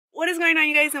What is going on,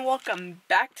 you guys, and welcome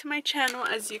back to my channel.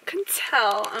 As you can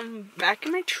tell, I'm back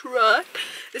in my truck.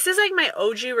 This is like my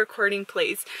OG recording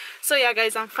place. So yeah,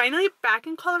 guys, I'm finally back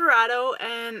in Colorado,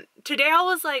 and today I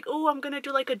was like, oh, I'm gonna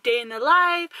do like a day in the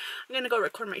life. I'm gonna go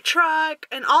record my truck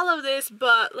and all of this,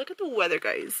 but look at the weather,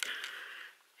 guys.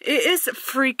 It is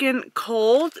freaking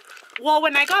cold. Well,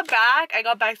 when I got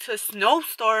back to a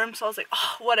snowstorm, so I was like,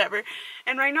 oh, whatever.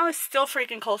 And right now it's still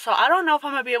freaking cold, so I don't know if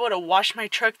I'm gonna be able to wash my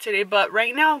truck today, but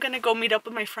right now I'm gonna go meet up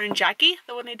with my friend Jackie,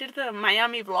 the one I did the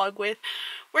Miami vlog with.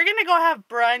 We're gonna go have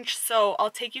brunch, so I'll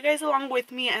take you guys along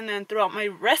with me, and then throughout my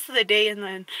rest of the day, and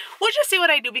then we'll just see what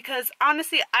I do, because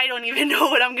honestly I don't even know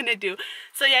what I'm gonna do.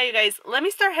 So yeah, you guys, let me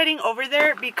start heading over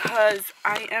there, because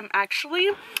I am actually,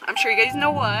 I'm sure you guys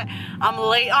know what, I'm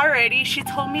late already. She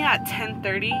told me at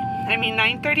 9:30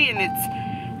 and it's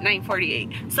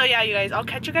 9:48. So yeah, you guys, I'll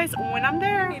catch you guys when I'm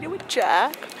there. Made it with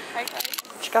Jack. Hi guys.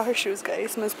 Check out her shoes,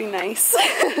 guys. Must be nice.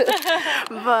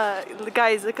 But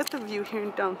guys, look at the view here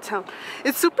in downtown.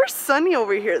 It's super sunny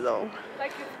over here though.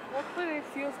 Like, hopefully it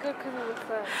feels good because it looks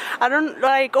bad. I don't,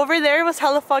 like, over there it was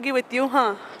hella foggy with you,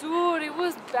 huh? Dude, it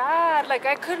was bad. Like,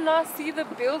 I could not see the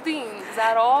buildings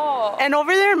at all. And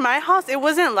over there in my house, it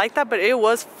wasn't like that, but it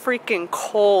was freaking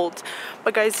cold.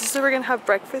 But guys, this is where we're gonna have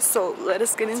breakfast, so let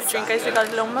us get into drink. Guys, we got a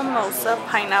little mimosa,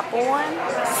 pineapple one.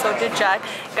 So did Jack.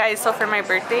 Guys, so for my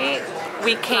birthday,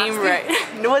 we came right.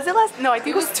 Was it last? No, I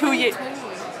think it was 2 years.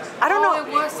 I don't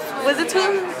know. Was it 2?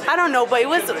 I don't know, but it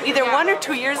was either 1 or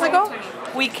 2 years ago.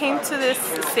 We came to this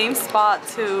same spot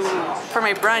for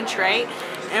my brunch, right?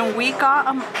 And we got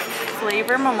a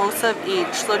flavor mimosa of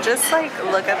each. So just like,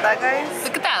 look at that, guys.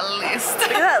 Look at that list.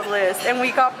 Look at that list. And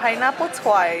we got pineapple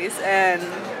twice and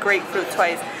grapefruit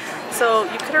twice. So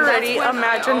you could already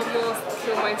imagine. I almost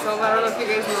killed myself. I don't know if you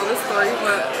guys know the story,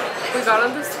 but we got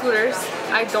on the scooters.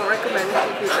 I don't recommend it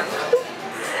to people.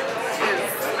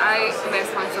 I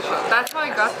messed myself up. That's how I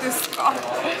got this scar.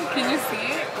 Can you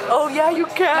see it? Oh yeah, you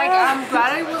can. Like, I'm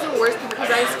glad it wasn't worse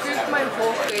because I scraped my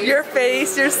whole face. Your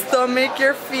face, your stomach,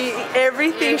 your feet,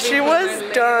 everything. She was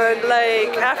done.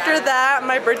 Like, after that,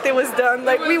 my birthday was done.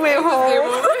 Like, we went home.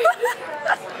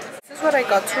 This is what I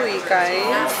got to eat,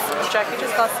 guys. Jackie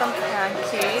just got some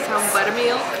pancakes. Some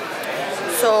buttermilk.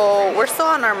 So we're still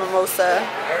on our mimosa.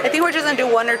 I think we're just gonna do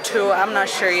 1 or 2. I'm not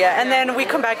sure yet. And then we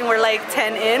come back and we're like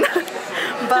 10 in.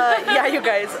 But yeah, you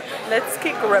guys, let's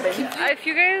keep rubbing. If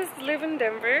you guys live in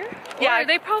Denver, yeah,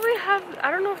 they probably have, I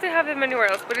don't know if they have them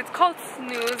anywhere else, but it's called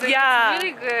Snooze. Yeah. It's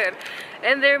really good.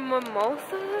 And their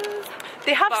mimosas,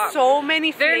 they have so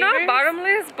many flavors. They're not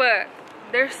bottomless, but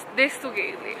they still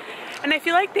get you. And I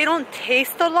feel like they don't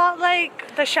taste a lot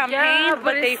like the champagne,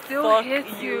 but they still hit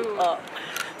you up.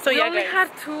 So we only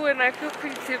had 2 and I feel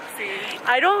pretty tipsy.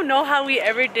 I don't know how we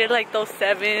ever did like those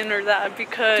 7 or that,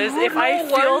 because if I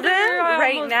feel them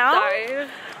right now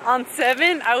on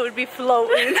 7, I would be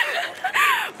floating.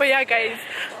 But yeah, guys,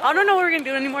 I don't know what we're gonna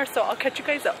do anymore, so I'll catch you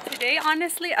guys up. Today,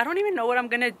 honestly, I don't even know what I'm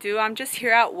gonna do. I'm just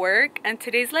here at work, and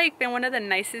today's like been one of the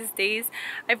nicest days.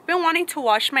 I've been wanting to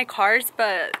wash my cars,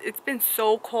 but it's been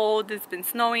so cold. It's been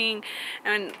snowing,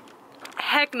 and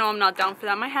heck no, I'm not down for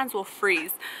that. My hands will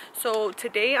freeze. So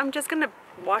today I'm just gonna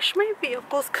wash my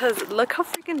vehicles, because look how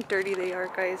freaking dirty they are,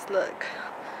 guys. Look,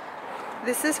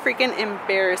 this is freaking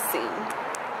embarrassing.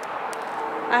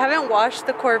 I haven't washed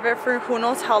the Corvette for who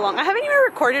knows how long. I haven't even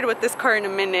recorded with this car in a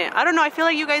minute. I don't know, I feel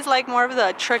like you guys like more of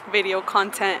the truck video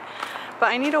content, but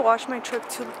I need to wash my truck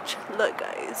too. Look,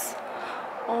 guys,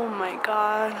 oh my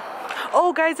god.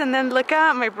 Oh guys, and then look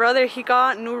at my brother. He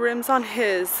got new rims on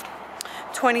his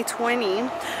 2020.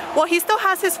 Well, he still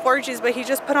has his 4Gs, but he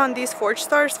just put on these Forge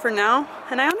Stars for now,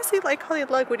 and I honestly like how they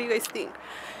look. What do you guys think?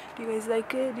 Do you guys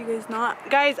like it? Do you guys not?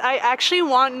 Guys, I actually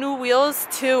want new wheels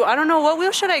too. I don't know, what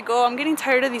wheel should I go? I'm getting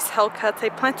tired of these Hellcats. I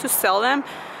plan to sell them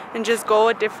and just go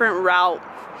a different route.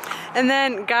 And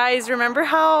then guys, remember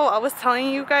how I was telling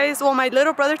you guys, well, my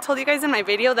little brother told you guys in my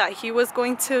video that he was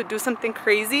going to do something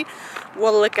crazy?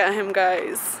 Well, look at him,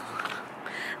 guys.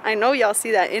 I know y'all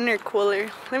see that intercooler.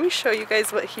 Let me show you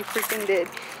guys what he freaking did.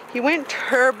 He went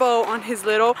turbo on his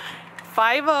little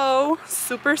 5.0,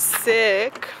 super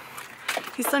sick.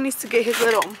 He still needs to get his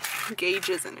little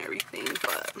gauges and everything,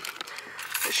 but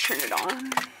let's turn it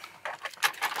on.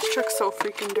 This truck's so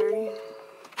freaking dirty.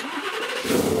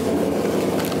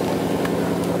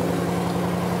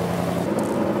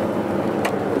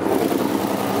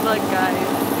 Look,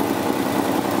 guys.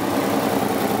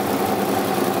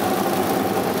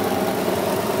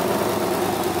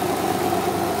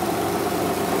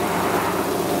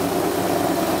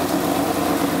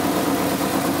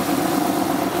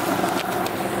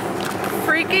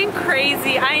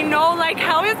 Crazy. I know, like,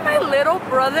 how is my little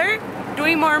brother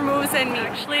doing more moves and me.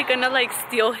 I'm actually gonna like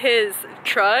steal his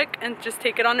truck and just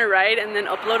take it on a ride and then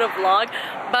upload a vlog.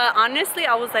 But honestly,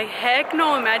 I was like, heck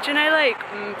no, imagine I like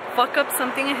fuck up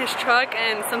something in his truck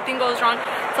and something goes wrong.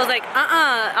 So I was like,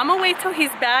 I'm gonna wait till he's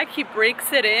back, he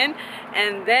breaks it in,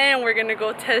 and then we're gonna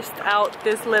go test out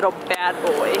this little bad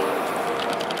boy.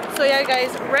 So yeah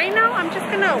guys, right now I'm just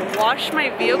gonna wash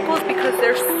my vehicles because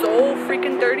they're so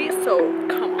freaking dirty. So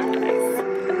come on guys.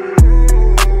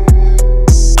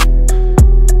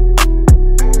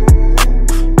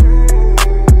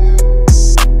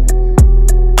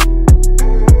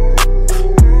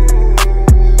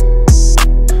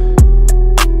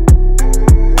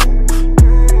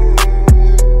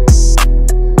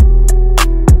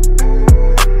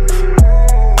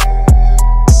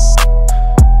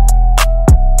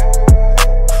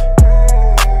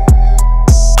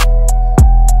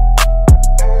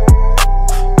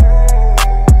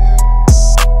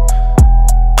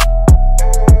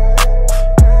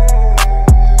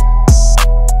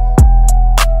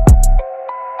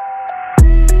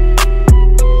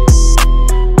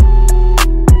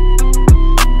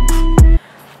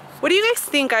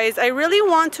 Guys, I really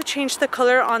want to change the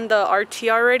color on the RT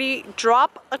already.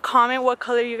 Drop a comment what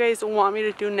color you guys want me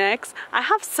to do next. I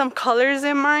have some colors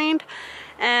in mind,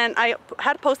 and I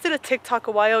had posted a TikTok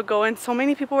a while ago and so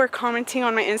many people were commenting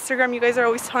on my Instagram. You guys are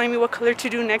always telling me what color to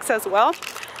do next as well.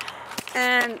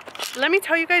 And let me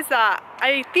tell you guys that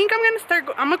I think I'm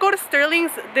gonna go to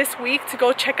Sterling's this week to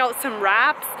go check out some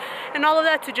wraps and all of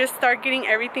that to just start getting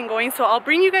everything going. So I'll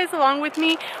bring you guys along with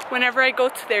me whenever I go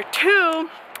to there too.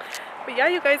 But yeah,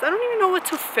 you guys, I don't even know what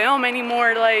to film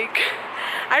anymore. Like,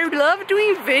 I love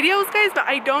doing videos, guys, but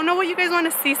I don't know what you guys want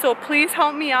to see, so please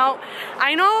help me out.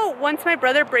 I know once my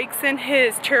brother breaks in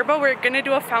his turbo, we're gonna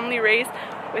do a family race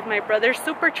with my brother's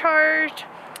supercharged,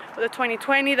 the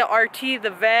 2020, the RT,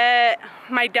 the Vet,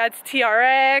 my dad's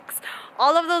TRX,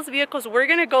 all of those vehicles. We're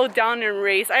gonna go down and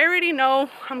race. I already know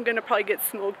I'm gonna probably get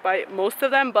smoked by most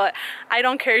of them, but I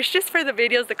don't care. It's just for the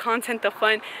videos, the content, the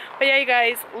fun. But yeah, you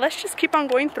guys, let's just keep on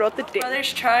going throughout the day.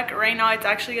 Brother's truck right now, it's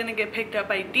actually gonna get picked up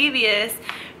by DEVIOUS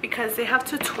because they have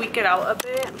to tweak it out a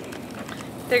bit.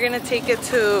 They're gonna take it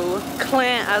to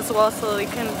Clint as well so they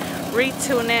can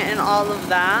retune it and all of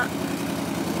that.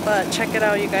 But check it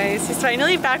out, you guys. He's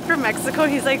finally back from Mexico.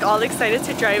 He's like all excited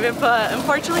to drive it, but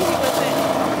unfortunately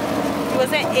he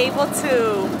wasn't able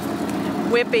to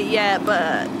whip it yet,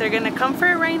 but they're gonna come for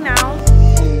it right now.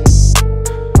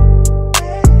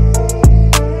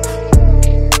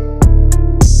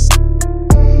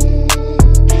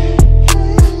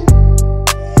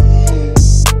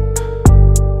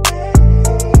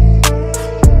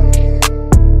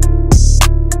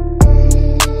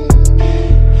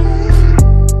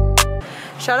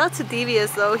 Shout out to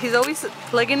DEVIOUS though. He's always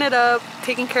plugging it up,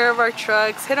 taking care of our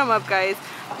trucks. Hit him up, guys.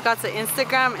 We got the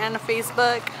Instagram and a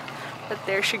Facebook. But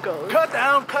there she goes. Cut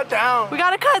down, cut down. We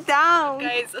gotta cut down.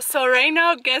 Guys, so right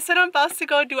now, guess what I'm about to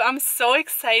go do? I'm so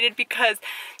excited because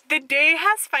the day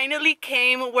has finally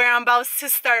came where I'm about to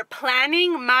start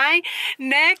planning my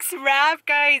next wrap,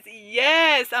 guys.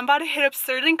 Yes, I'm about to hit up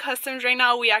Sterling Customs right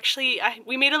now. We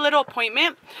made a little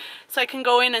appointment so I can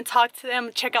go in and talk to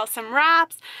them, check out some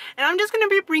wraps. And I'm just gonna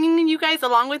be bringing you guys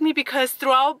along with me because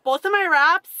throughout both of my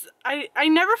wraps, I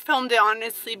never filmed it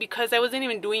honestly because I wasn't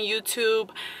even doing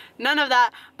YouTube, none of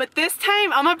that. But this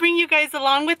time I'm gonna bring you guys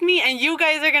along with me and you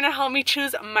guys are gonna help me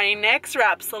choose my next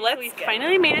wrap. So let's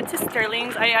finally made it to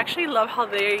Sterling's. I actually love how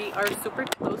they are super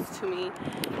close to me.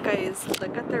 Guys,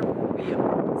 look at their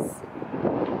wheels.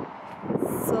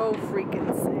 So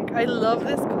freaking sick. I love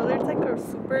this color. It's like a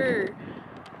super,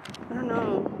 I don't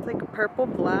know, it's like purple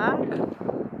black.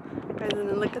 Guys, and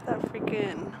then look at that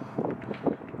freaking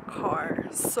car.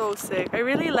 So sick. I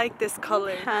really like this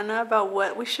color. Hannah, about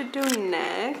what we should do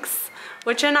next.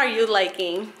 Which one are you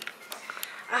liking?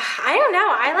 I don't know.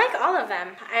 I like all of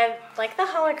them. I like the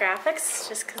holographics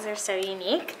just because they're so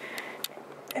unique.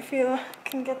 If you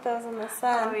can get those in the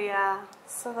sun. Oh yeah.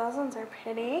 So those ones are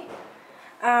pretty.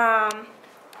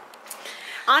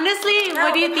 Honestly,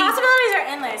 what do you think? The possibilities are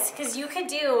endless because you could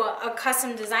do a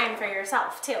custom design for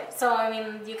yourself too. So I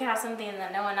mean, you could have something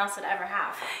that no one else would ever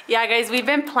have. Yeah, guys, we've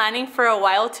been planning for a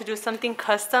while to do something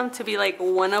custom to be like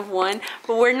one of one,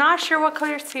 but we're not sure what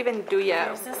colors to even do yet.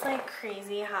 There's this like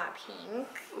crazy hot pink.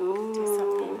 Ooh. Do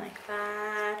something like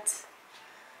that.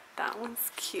 That one's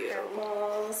cute.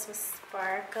 Purples with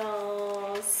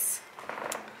sparkles.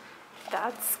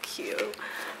 That's cute.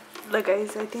 Look,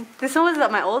 guys, I think this one was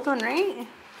my old one, right?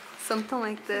 Something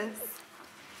like this.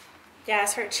 Yeah,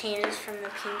 so it changes from the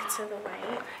pink to the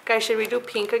white. Guys, should we do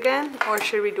pink again or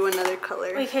should we do another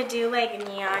color? We could do like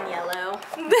neon yellow.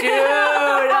 Dude,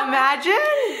 imagine!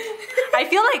 I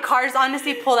feel like cars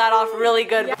honestly pull that off really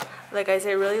good. Yeah. Like guys,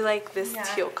 I really like this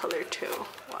teal color too.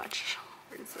 Watch.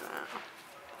 Where's that?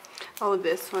 Oh,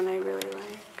 this one I really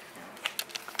like.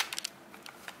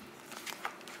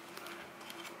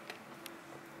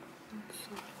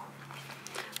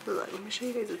 Look, let me show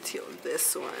you guys the teal of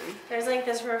this one. There's like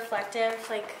this reflective,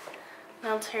 like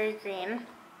military green.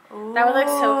 Ooh, that would look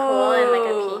so cool in like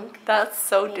a pink. That's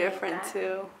so different like that.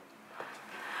 Too.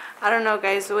 I don't know,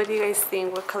 guys. What do you guys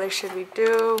think? What color should we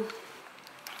do?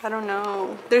 I don't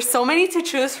know. There's so many to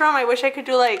choose from. I wish I could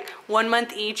do like 1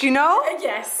 month each, you know?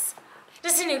 Yes.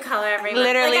 Just a new color every month.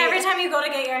 Literally. Like every time you go to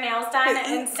get your nails done,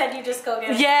 instead you just go get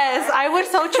a Yes, I would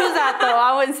so choose that though.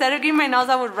 I would, instead of getting my nails,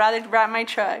 I would rather wrap my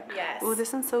truck. Yes. Ooh,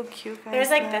 this one's so cute, guys. There's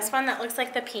like this one that looks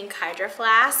like the pink Hydro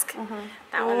Flask.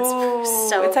 That one's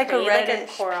so it's like pretty, a reddish, like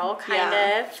a coral kind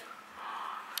of.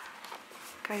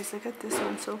 Guys, look at this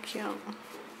one, so cute.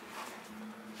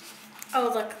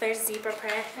 Oh look, there's zebra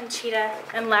print and cheetah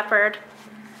and leopard.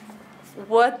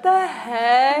 What the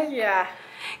heck? Yeah.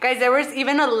 Guys, there was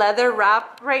even a leather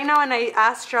wrap right now, and I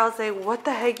asked her, I was like, what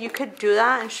the heck, you could do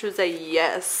that? And she was like,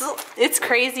 yes. It's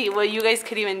crazy what you guys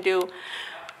could even do.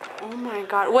 Oh my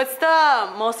god. What's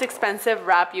the most expensive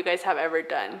wrap you guys have ever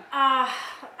done? I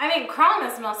mean, chrome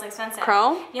is the most expensive.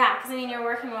 Chrome? Yeah, because I mean, you're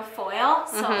working with foil,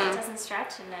 so it doesn't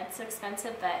stretch, and it's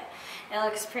expensive, but it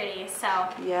looks pretty, so.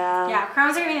 Yeah. Yeah,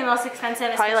 chromes are going to be the most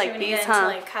expensive, probably especially like when these, you get into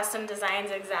like custom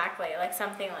designs, exactly, like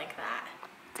something like that.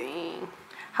 Dang.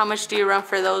 How much do you run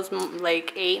for those?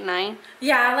 Like 8, 9?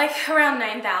 Yeah, like around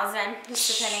 9,000,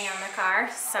 just depending on the car.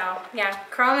 So yeah,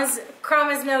 chrome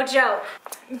is no joke.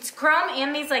 It's chrome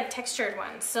and these like textured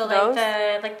ones. So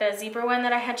like the zebra one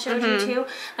that I had showed you too.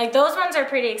 Like those ones are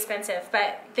pretty expensive,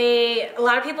 but a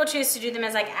lot of people choose to do them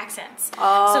as like accents.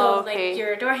 Oh, so okay. like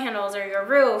your door handles or your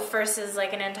roof versus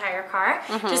like an entire car,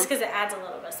 just because it adds a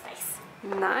little bit of spice.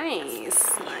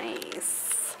 Nice, nice.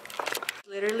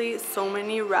 Literally so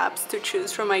many wraps to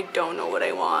choose from. I don't know what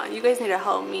I want. You guys need to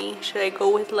help me. Should I go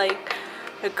with like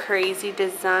a crazy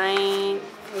design?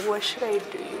 What should I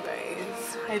do, you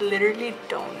guys? I literally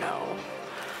don't know.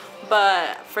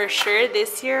 But for sure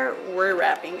this year we're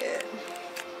wrapping it.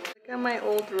 Look at my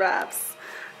old wraps.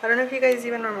 I don't know if you guys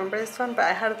even remember this one, but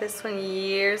I had this one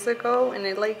years ago and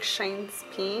it like shines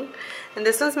pink. And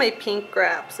this one's my pink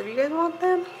wrap. So if you guys want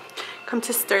them, come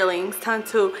to Sterling. It's time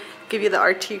to give you the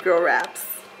RT Girl wraps.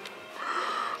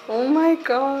 Oh my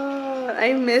god,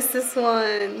 I miss this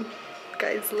one.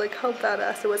 Guys, look how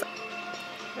badass it was.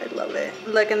 I love it.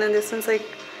 Look, and then this one's like,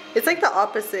 it's like the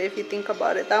opposite if you think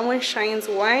about it. That one shines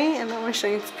white and that one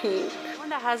shines pink. The one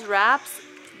that has wraps,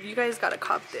 you guys gotta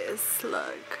cop this.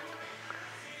 Look.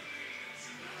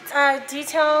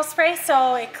 Detail spray,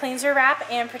 so it cleans your wrap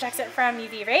and protects it from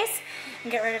UV rays and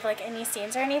get rid of like any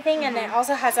stains or anything. And it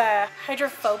also has a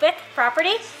hydrophobic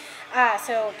property,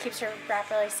 so it keeps your wrap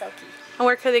really silky. And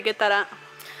where could they get that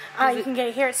at? You can get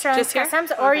it here at Sterling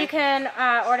Customs, or you can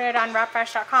order it on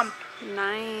wrapfresh.com.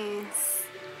 Nice.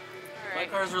 My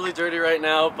car's really dirty right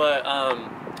now, but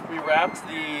we wrapped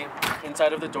the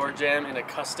inside of the door jamb in a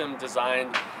custom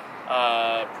designed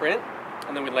print.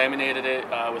 And then we laminated it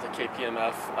with a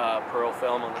KPMF pearl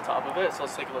film on the top of it. So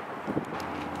let's take a look.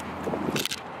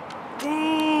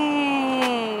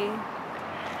 Dang.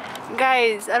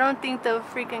 Guys, I don't think the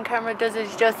freaking camera does it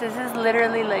justice. This is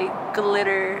literally like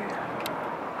glitter.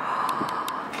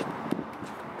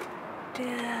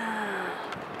 Damn.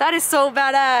 That is so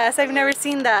badass. I've never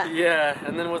seen that. Yeah,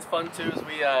 and then what's fun too is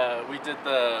we did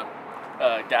the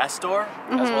gas door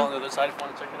as well on the other side if you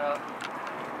want to check it out.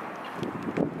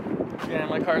 Yeah,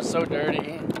 my car's so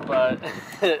dirty, but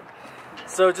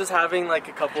so just having like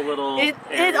a couple little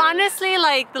it honestly,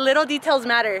 like the little details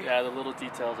matter. Yeah, the little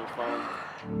details are fun.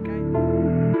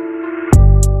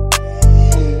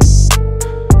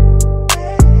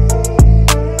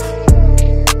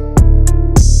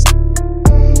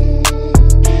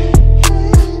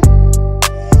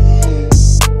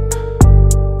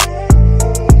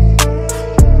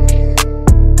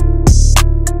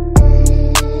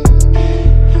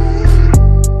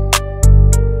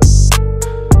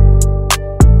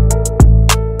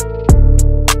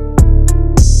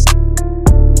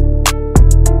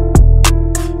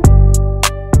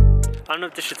 I don't know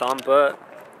if this shit's on, but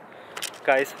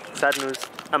guys, sad news.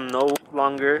 I'm no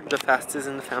longer the fastest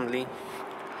in the family.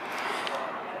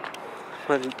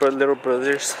 My little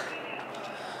brother's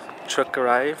truck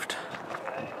arrived.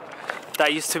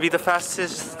 That used to be the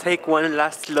fastest. Take one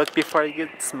last look before I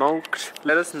get smoked.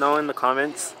 Let us know in the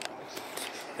comments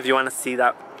if you want to see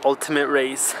that ultimate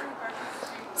race.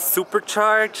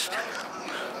 Supercharged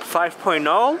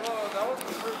 5.0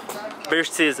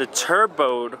 versus a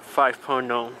turboed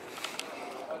 5.0.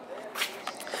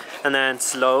 And then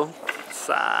slow,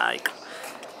 psych.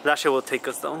 That shit will take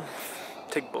us though.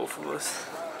 Take both of us.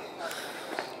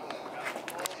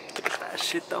 Look at that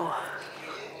shit though.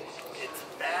 It's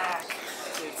back.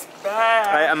 It's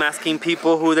back. I'm asking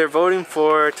people who they're voting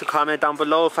for to comment down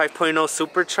below. 5.0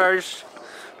 supercharged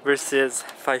versus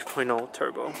 5.0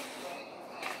 turbo.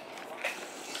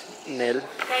 Nel.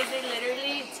 Guys, they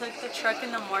literally took the truck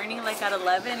in the morning like at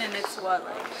 11 and it's what,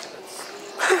 like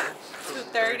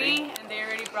 2:30, and they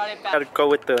already brought it back. Gotta go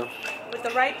with the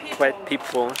right people. right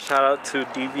people. Shout out to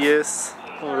DEVIOUS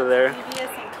over there. DEVIOUS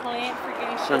and Clint for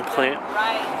getting shit And Clint. done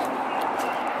right.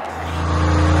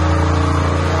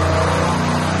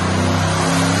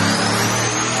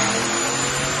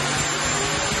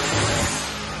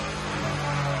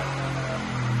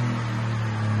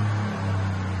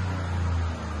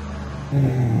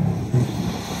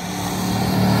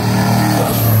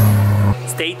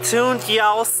 Stay tuned,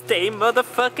 y'all. Stay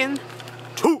motherfucking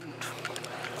tuned.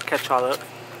 Catch y'all up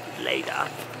later.